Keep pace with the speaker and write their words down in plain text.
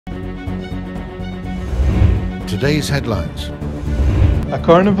today's headlines. A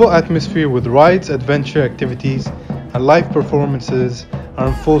carnival atmosphere with rides, adventure activities, and live performances are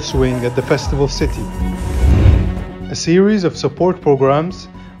in full swing at the festival city. A series of support programs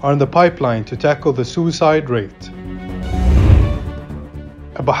are in the pipeline to tackle the suicide rate.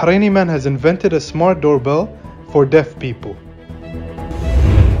 A Bahraini man has invented a smart doorbell for deaf people.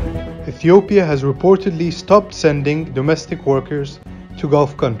 Ethiopia has reportedly stopped sending domestic workers to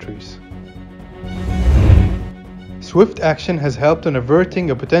Gulf countries. Swift action has helped in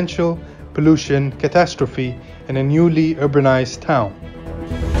averting a potential pollution catastrophe in a newly urbanized town.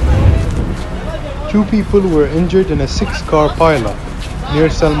 2 people were injured in a 6-car pileup near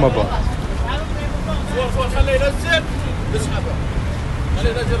Salmabad.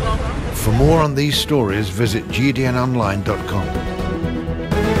 For more on these stories, visit GDNOnline.com.